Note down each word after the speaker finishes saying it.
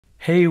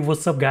Hey,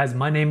 what's up guys?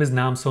 My name is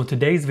Naam. So in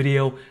today's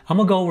video, I'm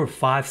gonna go over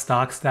 5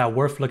 stocks that are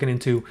worth looking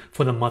into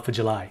for the month of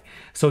July.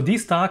 So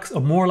these stocks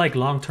are more like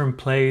long-term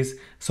plays.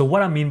 So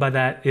what I mean by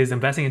that is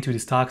investing into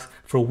these stocks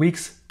for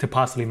weeks to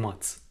possibly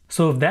months.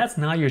 So if that's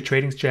not your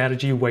trading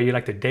strategy where you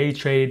like to day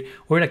trade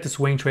or you like to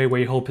swing trade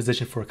where you hold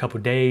position for a couple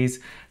days,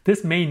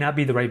 this may not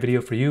be the right video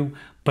for you.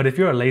 But if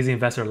you're a lazy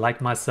investor like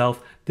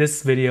myself,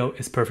 this video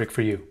is perfect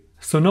for you.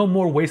 So no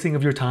more wasting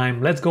of your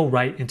time. Let's go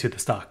right into the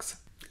stocks.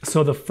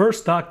 So the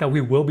first stock that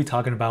we will be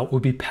talking about will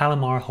be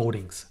Palomar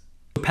Holdings.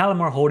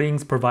 Palomar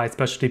Holdings provides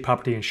specialty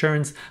property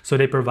insurance. So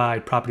they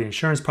provide property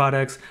insurance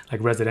products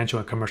like residential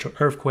and commercial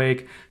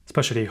earthquake,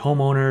 specialty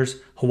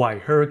homeowners, Hawaii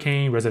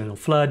hurricane, residential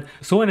flood.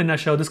 So in a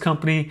nutshell, this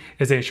company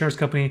is an insurance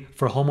company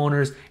for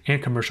homeowners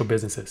and commercial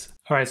businesses.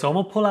 All right, so I'm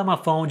gonna pull out my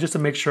phone just to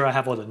make sure I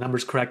have all the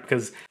numbers correct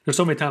because there's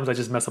so many times I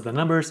just mess up the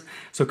numbers.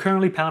 So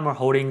currently Palomar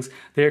Holdings,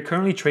 they are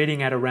currently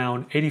trading at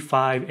around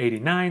 85,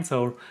 89,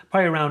 so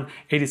probably around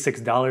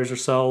 $86 or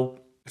so.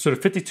 So the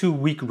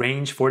 52-week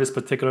range for this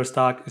particular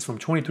stock is from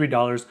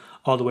 $23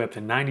 all the way up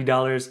to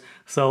 $90.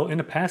 So in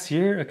the past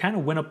year, it kind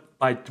of went up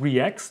by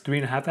 3x,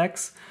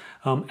 3.5x.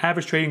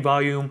 Average trading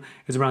volume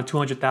is around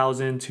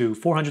 200,000 to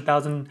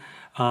 400,000.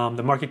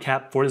 The market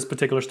cap for this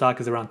particular stock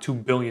is around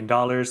 $2 billion.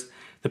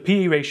 The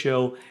PE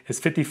ratio is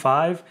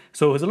 55,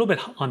 so it's a little bit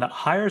on the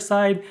higher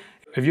side.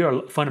 If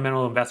you're a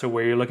fundamental investor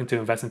where you're looking to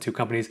invest into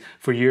companies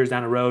for years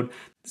down the road,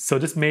 so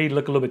this may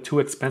look a little bit too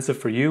expensive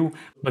for you,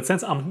 but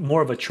since I'm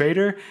more of a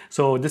trader,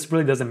 so this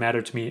really doesn't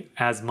matter to me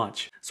as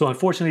much. So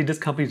unfortunately, this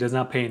company does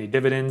not pay any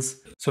dividends.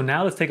 So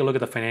now let's take a look at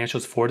the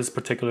financials for this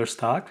particular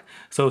stock.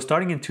 So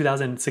starting in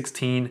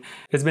 2016,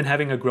 it's been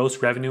having a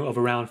gross revenue of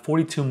around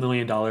 $42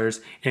 million.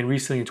 And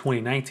recently in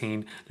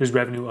 2019, there's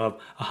revenue of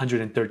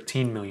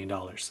 $113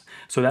 million.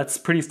 So that's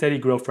pretty steady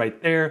growth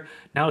right there.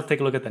 Now let's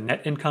take a look at the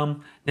net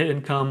income. Net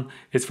income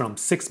is from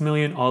 6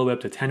 million all the way up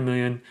to 10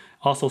 million.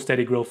 Also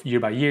steady growth year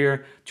by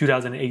year.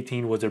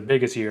 2018 was their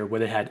biggest year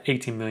where they had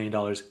 $18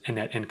 million in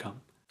net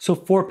income. So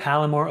for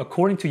Palomar,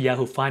 according to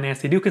Yahoo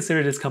Finance, they do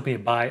consider this company a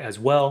buy as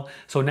well.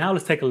 So now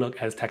let's take a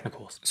look at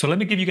technicals. So let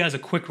me give you guys a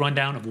quick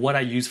rundown of what I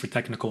use for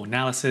technical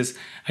analysis.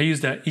 I use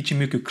the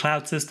Ichimoku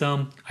cloud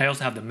system. I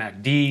also have the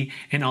MACD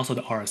and also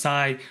the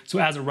RSI. So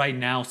as of right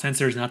now, since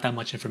there's not that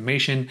much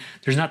information,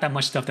 there's not that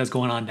much stuff that's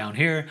going on down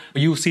here,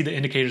 but you will see the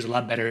indicators a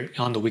lot better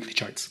on the weekly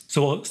charts.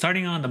 So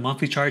starting on the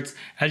monthly charts,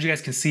 as you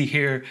guys can see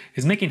here,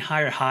 is making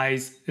higher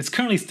highs. It's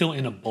currently still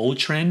in a bull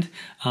trend.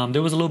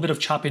 There was a little bit of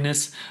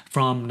choppiness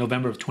from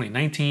November of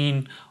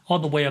 2019 all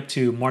the way up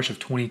to March of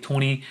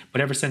 2020, but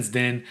ever since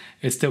then,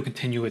 it still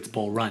continued its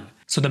bull run.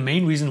 So the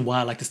main reason why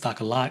I like the stock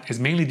a lot is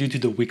mainly due to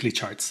the weekly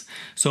charts.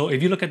 So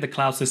if you look at the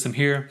cloud system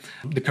here,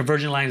 the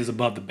conversion line is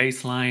above the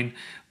baseline,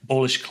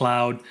 bullish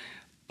cloud,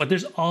 but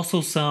there's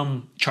also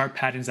some chart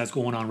patterns that's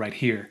going on right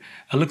here.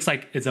 It looks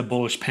like it's a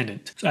bullish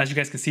pendant. So as you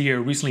guys can see here,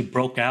 it recently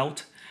broke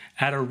out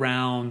at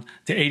around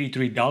the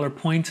 $83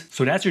 point.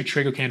 So that's your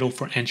trigger candle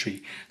for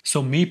entry.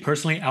 So me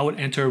personally, I would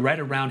enter right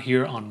around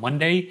here on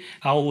Monday.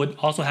 I would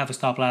also have a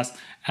stop loss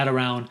at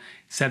around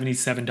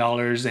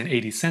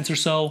 $77.80 or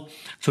so.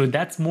 So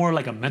that's more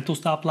like a mental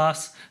stop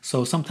loss.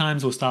 So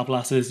sometimes with stop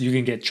losses, you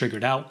can get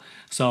triggered out.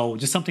 So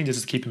just something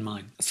just to keep in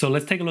mind. So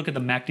let's take a look at the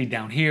MACD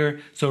down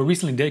here. So it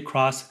recently did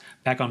cross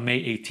back on May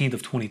 18th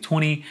of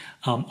 2020.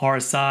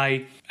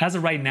 RSI, as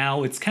of right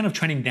now, it's kind of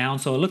trending down.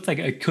 So it looks like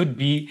it could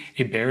be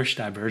a bearish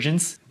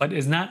divergence, but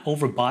it's not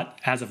overbought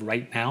as of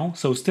right now.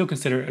 So still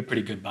consider it a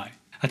pretty good buy.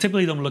 I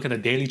typically don't look at the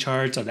daily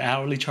charts or the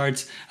hourly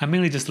charts. I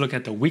mainly just look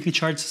at the weekly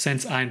charts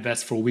since I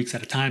invest for weeks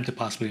at a time to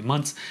possibly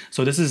months.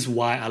 So this is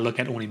why I look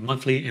at only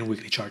monthly and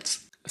weekly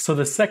charts. So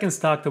the second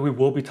stock that we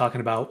will be talking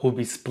about will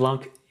be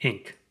Splunk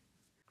Inc.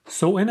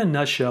 So in a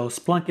nutshell,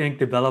 Splunk Inc.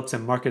 develops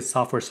and markets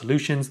software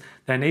solutions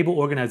that enable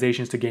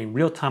organizations to gain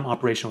real-time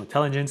operational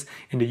intelligence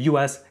in the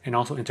US and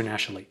also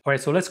internationally. All right,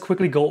 so let's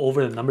quickly go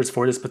over the numbers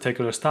for this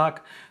particular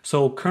stock.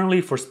 So currently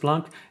for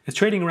Splunk, it's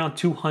trading around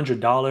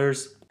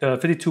 $200. The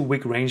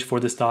 52-week range for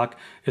this stock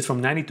is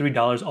from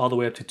 $93 all the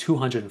way up to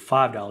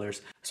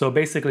 $205. So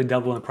basically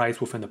double in price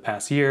within the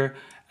past year.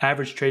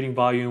 Average trading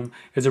volume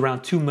is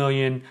around 2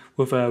 million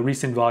with a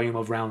recent volume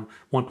of around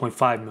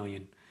 1.5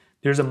 million.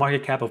 There's a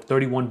market cap of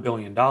 $31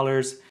 billion.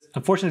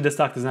 Unfortunately, this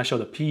stock does not show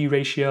the PE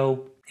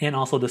ratio, and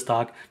also the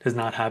stock does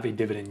not have a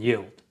dividend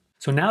yield.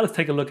 So now let's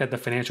take a look at the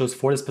financials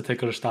for this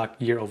particular stock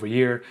year over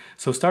year.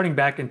 So starting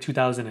back in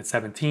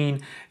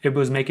 2017, it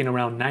was making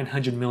around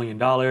 $900 million.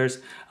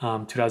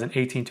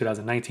 2018,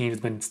 2019 has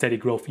been steady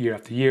growth year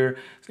after year.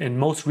 And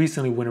most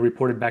recently, when it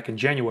reported back in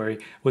January,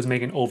 was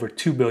making over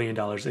 $2 billion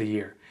a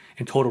year.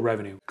 in total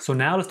revenue. So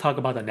now let's talk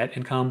about the net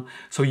income.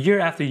 So year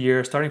after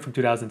year, starting from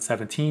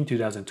 2017,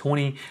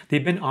 2020,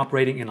 they've been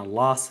operating in a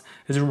loss.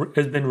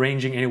 It's been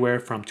ranging anywhere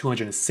from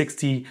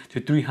 $260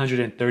 to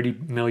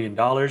 $330 million.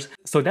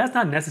 So that's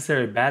not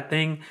necessarily a bad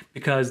thing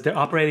because they're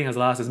operating as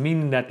losses,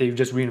 meaning that they're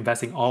just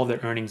reinvesting all of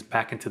their earnings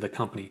back into the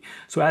company.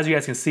 So as you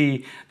guys can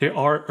see, they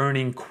are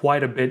earning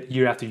quite a bit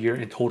year after year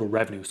in total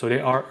revenue. So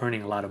they are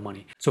earning a lot of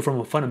money. So from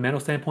a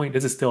fundamental standpoint,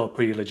 this is still a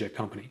pretty legit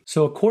company.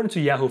 So according to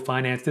Yahoo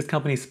Finance, this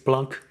company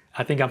Splunk,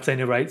 I think I'm saying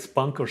it right,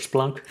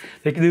 Splunk,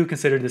 they do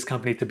consider this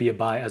company to be a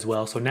buy as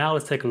well. So now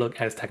let's take a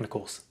look at its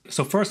technicals.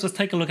 So first, let's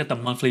take a look at the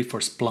monthly for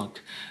Splunk.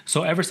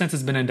 So ever since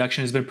it's been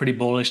induction, it's been pretty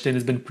bullish. Then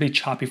it's been pretty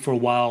choppy for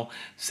a while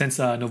since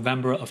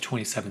November of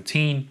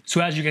 2017. So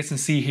as you guys can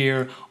see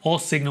here, all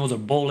signals are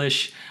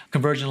bullish.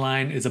 Conversion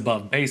line is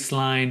above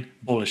baseline,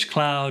 bullish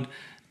cloud.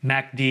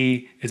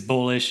 MACD is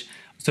bullish.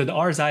 So the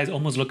RSI is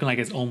almost looking like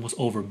it's almost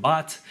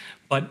overbought,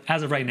 but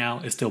as of right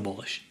now, it's still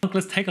bullish.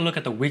 Let's take a look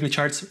at the weekly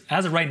charts.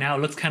 As of right now,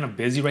 it looks kind of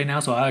busy right now,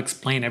 so I'll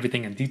explain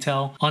everything in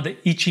detail. On the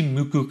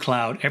Ichimoku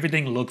cloud,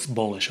 everything looks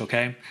bullish,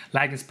 okay?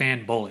 Lagging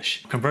span,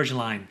 bullish. Conversion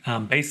line,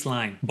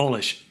 baseline,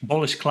 bullish.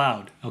 Bullish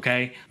cloud,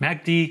 okay?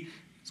 MACD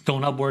is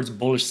going upwards,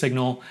 bullish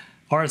signal.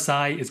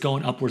 RSI is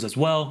going upwards as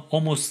well,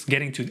 almost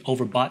getting to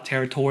overbought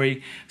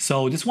territory.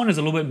 So this one is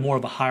a little bit more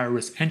of a higher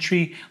risk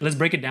entry. Let's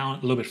break it down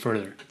a little bit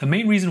further. The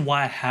main reason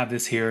why I have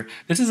this here,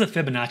 this is a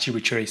Fibonacci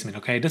retracement,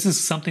 okay? This is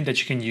something that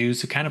you can use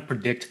to kind of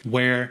predict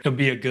where it'll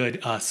be a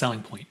good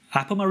selling point.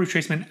 I put my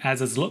retracement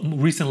as a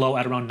recent low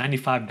at around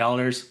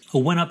 $95.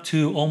 It went up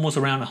to almost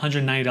around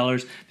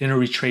 $190, then it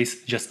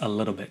retraced just a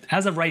little bit.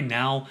 As of right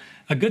now,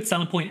 a good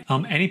selling point,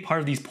 any part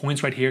of these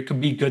points right here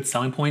could be good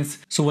selling points.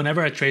 So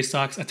whenever I trade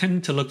stocks, I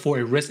tend to look for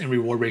a risk and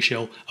reward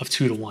ratio of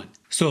 2 to 1.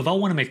 So if I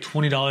want to make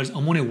 $20,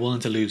 I'm only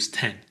willing to lose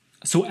 10.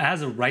 So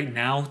as of right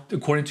now,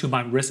 according to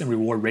my risk and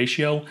reward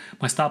ratio,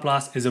 my stop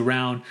loss is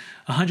around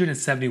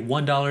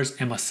 $171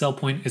 and my sell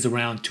point is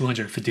around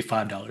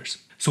 $255.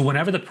 So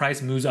whenever the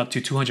price moves up to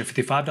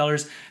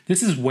 $255,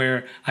 this is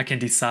where I can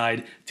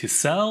decide to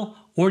sell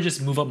or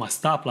just move up my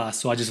stop loss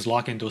so I just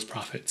lock in those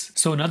profits.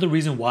 So another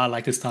reason why I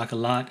like this stock a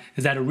lot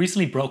is that it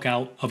recently broke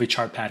out of a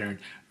chart pattern.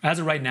 As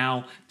of right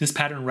now, this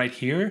pattern right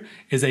here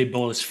is a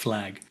bullish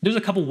flag. There's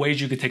a couple ways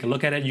you could take a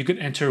look at it. You could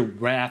enter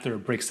right after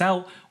it breaks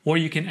out, or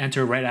you can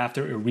enter right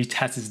after it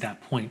retests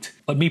that point.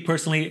 But me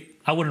personally,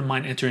 I wouldn't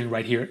mind entering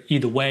right here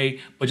either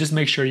way, but just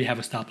make sure you have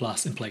a stop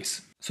loss in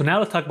place. So now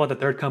let's talk about the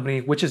third company,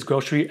 which is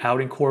Grocery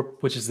Outlet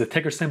Corp, which is the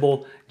ticker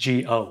symbol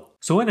GO.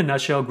 So in a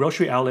nutshell,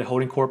 Grocery Outlet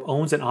Holding Corp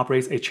owns and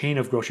operates a chain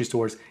of grocery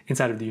stores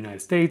inside of the United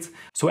States.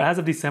 So as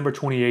of December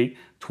 28,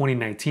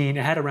 2019,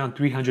 it had around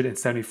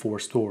 374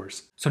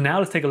 stores. So now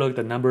let's take a look at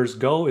the numbers.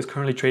 Go is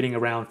currently trading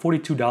around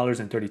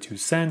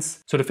 $42.32.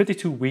 So the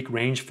 52-week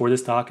range for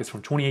this stock is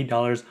from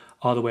 $28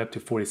 all the way up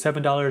to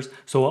 $47.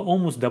 So it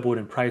almost doubled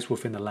in price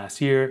within the last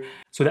year.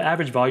 So the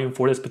average volume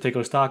for this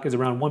particular stock is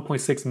around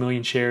 1.6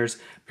 million shares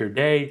per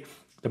day.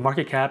 The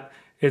market cap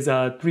is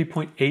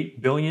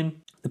 3.8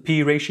 billion. The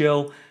PE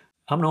ratio,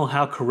 I don't know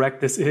how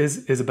correct this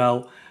is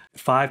about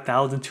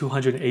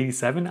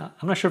 5,287. I'm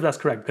not sure if that's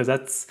correct because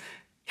that's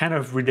kind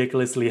of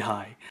ridiculously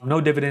high. No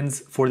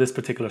dividends for this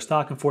particular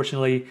stock,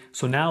 unfortunately.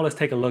 So now let's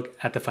take a look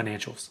at the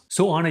financials.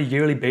 So on a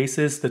yearly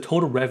basis, the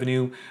total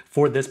revenue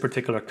for this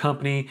particular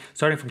company,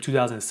 starting from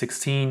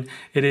 2016,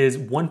 it is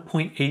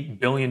 $1.8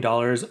 billion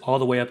all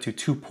the way up to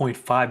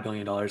 $2.5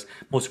 billion,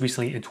 most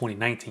recently in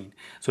 2019.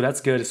 So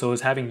that's good. So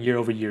it's having year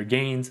over year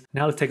gains.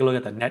 Now let's take a look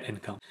at the net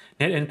income.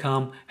 Net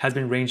income has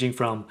been ranging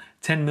from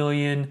 10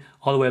 million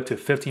all the way up to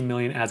 15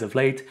 million as of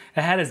late.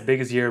 It had its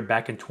biggest year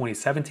back in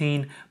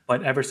 2017,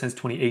 but ever since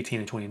 2018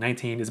 and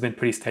 2019, it's been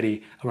pretty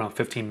steady around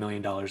 $15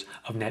 million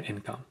of net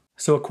income.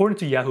 So according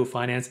to Yahoo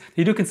Finance,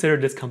 they do consider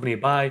this company a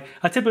buy.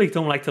 I typically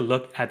don't like to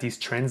look at these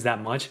trends that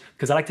much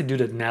because I like to do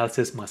the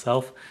analysis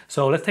myself.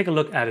 So let's take a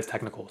look at its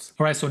technicals.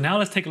 All right, so now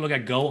let's take a look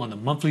at Go on the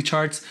monthly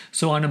charts.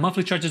 So on the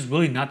monthly charts, there's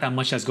really not that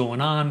much that's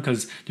going on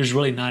because there's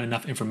really not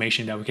enough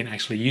information that we can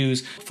actually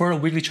use. For our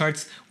weekly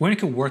charts, we're going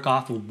to work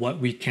off of what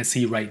we can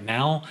see right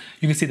now.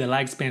 You can see the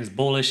lag span is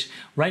bullish.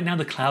 Right now,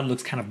 the cloud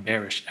looks kind of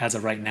bearish as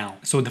of right now.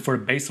 So for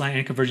the baseline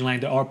and conversion line,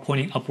 they are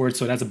pointing upwards,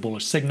 so that's a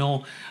bullish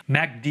signal.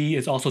 MACD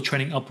is also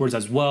trending upwards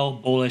as well,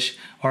 bullish.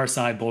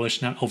 RSI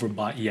bullish, not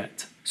overbought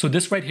yet. So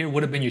this right here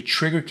would have been your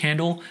trigger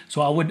candle.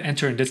 So I would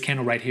enter in this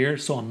candle right here.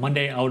 So on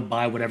Monday, I would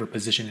buy whatever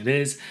position it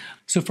is.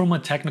 So from a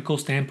technical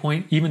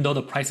standpoint, even though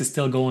the price is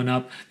still going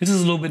up, this is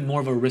a little bit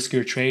more of a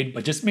riskier trade,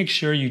 but just make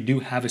sure you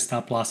do have a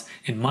stop loss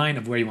in mind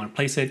of where you want to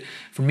place it.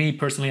 For me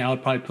personally, I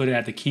would probably put it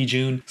at the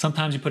Kijun.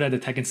 Sometimes you put it at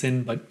the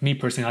Tekkensen, but me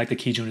personally, I like the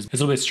Kijun. It's a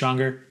little bit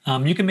stronger.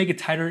 You can make it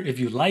tighter if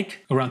you like,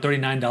 around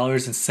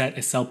 $39 and set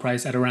a sell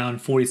price at around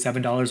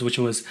 $47, which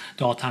was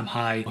the all-time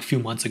high a few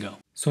months ago.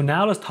 So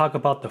now let's talk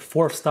about the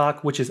fourth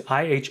stock, which is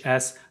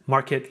IHS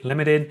Markit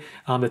Limited.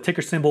 The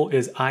ticker symbol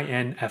is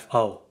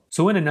INFO.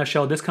 So in a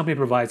nutshell, this company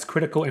provides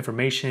critical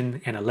information,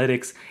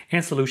 analytics,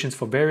 and solutions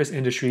for various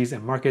industries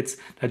and markets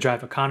that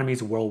drive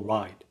economies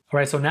worldwide. All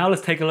right, so now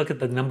let's take a look at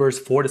the numbers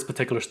for this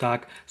particular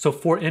stock. So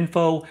for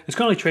info, it's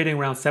currently trading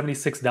around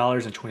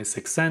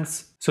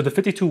 $76.26. So the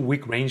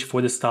 52-week range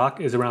for this stock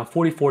is around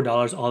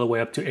 $44 all the way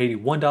up to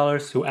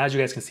 $81. So as you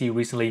guys can see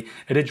recently,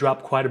 it did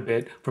drop quite a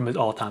bit from its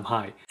all-time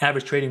high.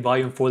 Average trading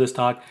volume for this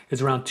stock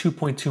is around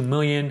 2.2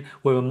 million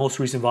with a most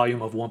recent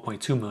volume of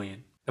 1.2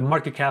 million. The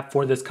market cap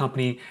for this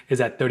company is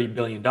at $30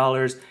 billion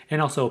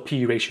and also a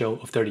PE ratio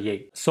of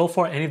 38. So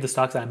far, any of the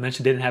stocks I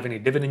mentioned didn't have any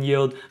dividend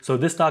yield. So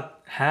this stock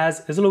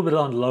is a little bit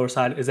on the lower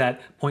side, is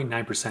at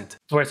 0.9%.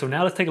 All right, so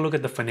now let's take a look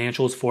at the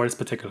financials for this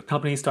particular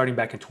company. Starting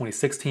back in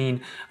 2016,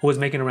 it was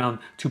making around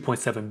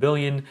 2.7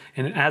 billion.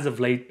 And as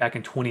of late, back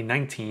in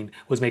 2019,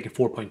 was making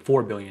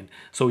 4.4 billion.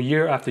 So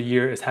year after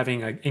year is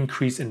having an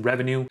increase in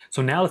revenue.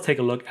 So now let's take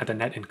a look at the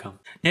net income.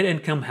 Net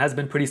income has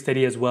been pretty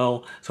steady as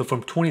well. So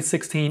from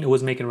 2016, it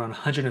was making around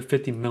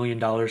 $150 million.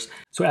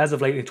 So as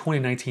of late in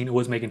 2019, it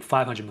was making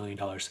 $500 million.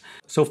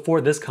 So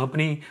for this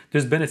company,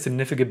 there's been a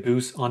significant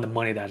boost on the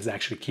money that is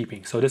actually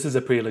keeping. So this is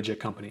a pretty legit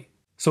company.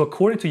 So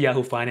according to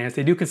Yahoo Finance,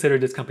 they do consider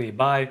this company a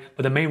buy,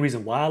 but the main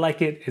reason why I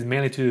like it is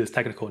mainly to do this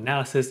technical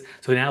analysis.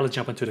 So now let's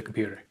jump into the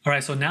computer. All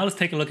right, so now let's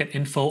take a look at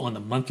info on the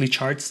monthly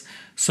charts.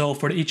 So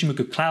for the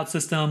Ichimoku cloud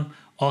system,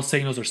 all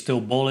signals are still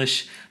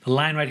bullish. The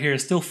line right here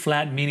is still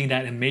flat, meaning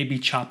that it may be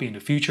choppy in the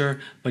future,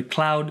 but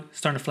cloud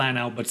starting to flatten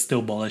out, but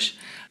still bullish.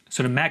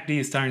 So the MACD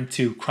is starting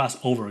to cross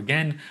over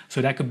again.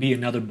 So that could be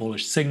another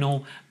bullish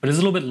signal, but it's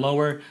a little bit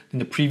lower than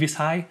the previous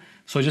high.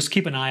 So just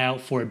keep an eye out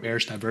for a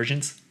bearish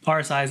divergence.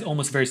 RSI is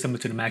almost very similar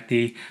to the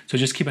MACD. So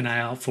just keep an eye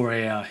out for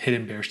a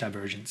hidden bearish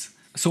divergence.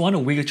 So on the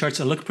weekly charts,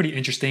 it look pretty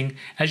interesting.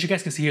 As you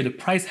guys can see here, the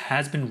price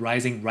has been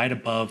rising right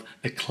above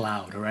the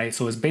cloud, all right?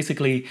 So it's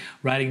basically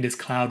riding this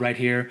cloud right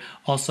here.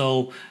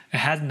 Also, it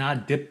has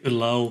not dipped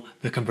below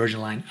the conversion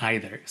line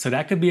either. So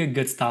that could be a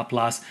good stop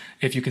loss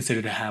if you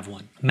consider to have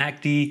one.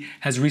 MACD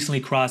has recently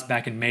crossed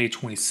back in May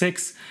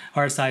 26.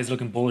 RSI is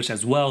looking bullish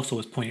as well, so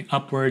it's pointing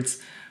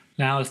upwards.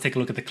 Now let's take a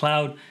look at the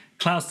cloud.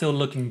 Cloud's still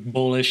looking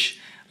bullish.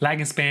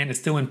 Lagging span is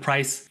still in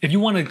price. If you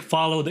want to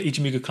follow the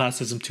Ichimoku cloud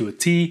system to a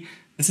T,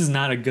 this is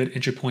not a good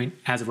entry point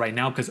as of right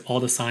now because all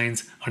the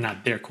signs are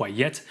not there quite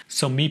yet.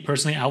 So me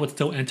personally, I would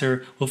still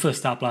enter with a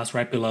stop loss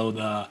right below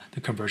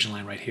the conversion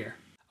line right here.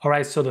 All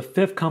right, so the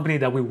fifth company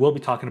that we will be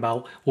talking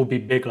about will be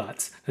Big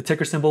Lots. The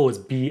ticker symbol is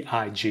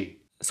BIG.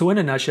 So in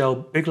a nutshell,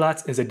 Big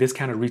Lots is a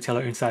discounted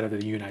retailer inside of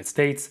the United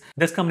States.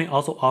 This company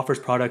also offers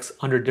products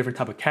under different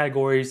type of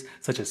categories,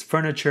 such as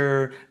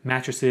furniture,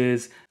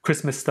 mattresses,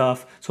 Christmas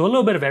stuff. So a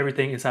little bit of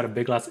everything inside of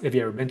Big Lots if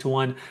you've ever been to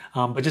one.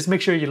 But just make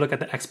sure you look at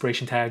the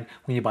expiration tag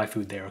when you buy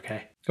food there,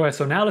 okay? All right,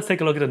 so now let's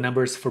take a look at the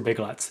numbers for Big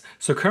Lots.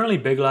 So currently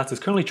Big Lots is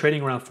currently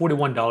trading around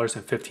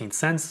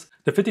 $41.15.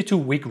 The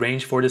 52-week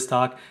range for this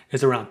stock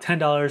is around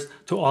 $10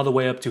 to all the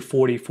way up to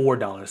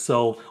 $44.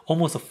 So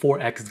almost a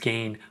 4x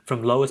gain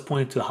from lowest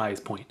point to the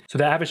highest point. So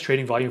the average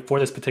trading volume for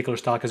this particular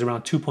stock is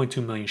around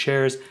 2.2 million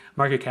shares.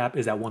 Market cap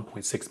is at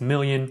 1.6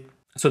 million.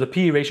 So the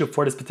PE ratio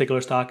for this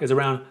particular stock is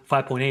around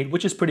 5.8,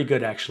 which is pretty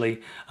good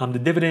actually. The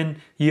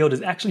dividend yield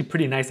is actually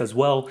pretty nice as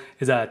well,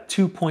 is at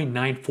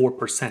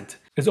 2.94%.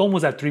 It's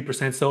almost at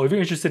 3%. So if you're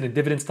interested in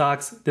dividend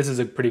stocks, this is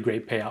a pretty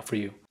great payout for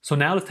you. So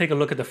now let's take a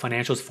look at the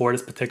financials for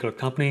this particular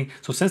company.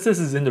 So since this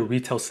is in the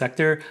retail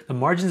sector, the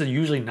margins are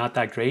usually not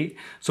that great.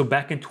 So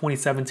back in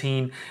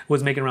 2017, it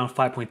was making around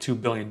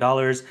 $5.2 billion.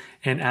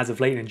 And as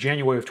of late in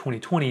January of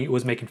 2020, it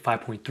was making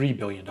 $5.3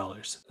 billion.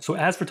 So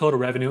as for total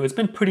revenue, it's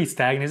been pretty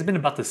stagnant. It's been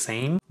about the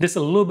same. There's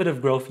a little bit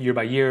of growth year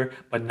by year,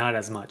 but not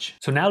as much.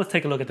 So now let's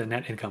take a look at the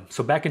net income.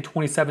 So back in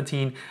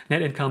 2017,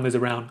 net income is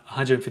around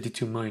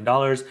 $152 million.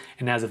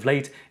 And as of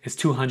late, it's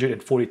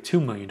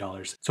 $242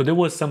 million. So there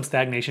was some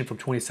stagnation from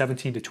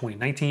 2017 to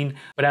 2019,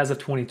 but as of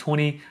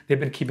 2020, they've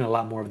been keeping a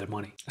lot more of their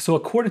money. So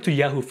according to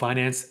Yahoo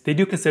Finance, they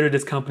do consider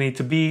this company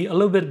to be a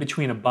little bit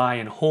between a buy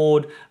and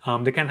hold.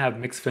 They kind of have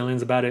mixed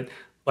feelings about it,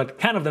 but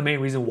kind of the main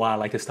reason why I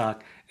like the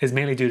stock is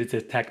mainly due to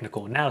the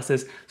technical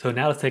analysis. So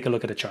now let's take a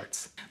look at the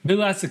charts. Big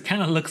Lots, it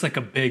kind of looks like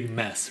a big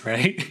mess,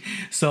 right?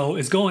 So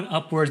it's going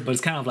upwards, but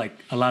it's kind of like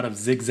a lot of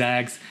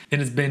zigzags.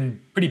 And it's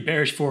been pretty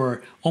bearish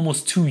for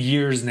almost 2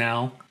 years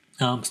now,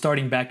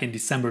 starting back in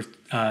December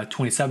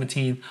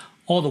 2017,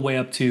 all the way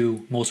up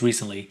to most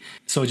recently.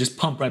 So it just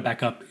pumped right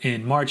back up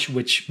in March,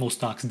 which most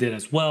stocks did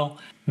as well.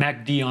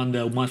 MACD on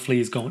the monthly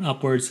is going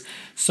upwards.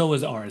 So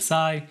is the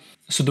RSI.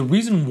 So the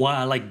reason why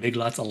I like Big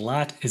Lots a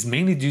lot is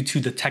mainly due to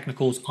the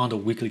technicals on the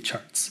weekly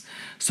charts.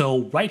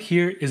 So right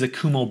here is a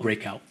Kumo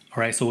breakout. All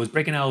right, so it's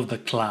breaking out of the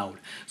cloud.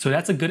 So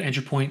that's a good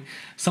entry point.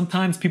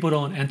 Sometimes people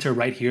don't enter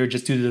right here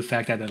just due to the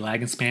fact that the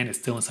lagging span is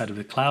still inside of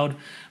the cloud.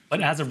 But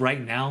as of right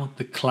now,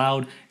 the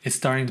cloud is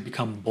starting to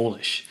become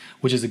bullish,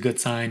 which is a good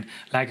sign.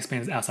 Lagging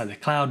span is outside the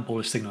cloud,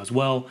 bullish signal as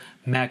well.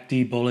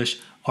 MACD bullish,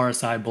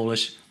 RSI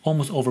bullish,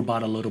 almost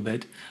overbought a little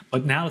bit.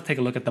 But now let's take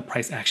a look at the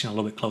price action a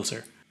little bit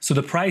closer. So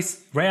the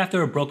price, right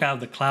after it broke out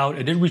of the cloud,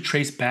 it did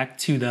retrace back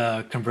to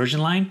the conversion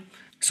line.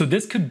 So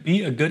this could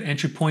be a good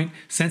entry point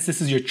since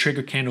this is your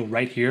trigger candle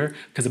right here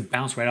because it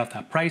bounced right off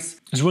that price.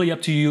 It's really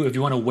up to you if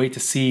you want to wait to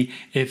see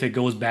if it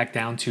goes back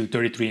down to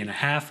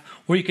 33.5,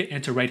 or you could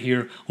enter right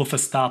here with a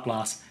stop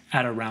loss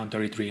at around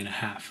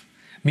 33.5.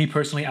 Me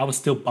personally, I would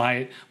still buy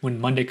it when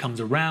Monday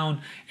comes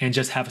around and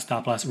just have a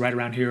stop loss right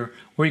around here,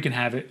 or you can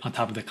have it on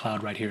top of the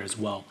cloud right here as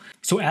well.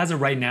 So as of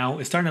right now,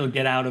 it's starting to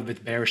get out of its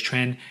bearish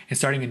trend and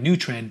starting a new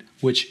trend,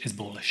 which is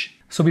bullish.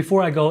 So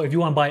before I go, if you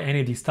want to buy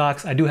any of these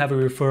stocks, I do have a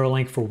referral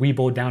link for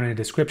WEBULL down in the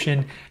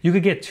description. You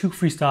could get 2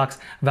 free stocks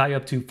value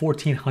up to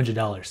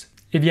 $1,400.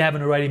 If you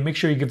haven't already, make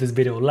sure you give this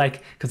video a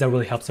like because that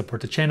really helps support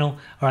the channel.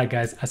 All right,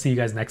 guys, I'll see you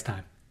guys next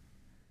time.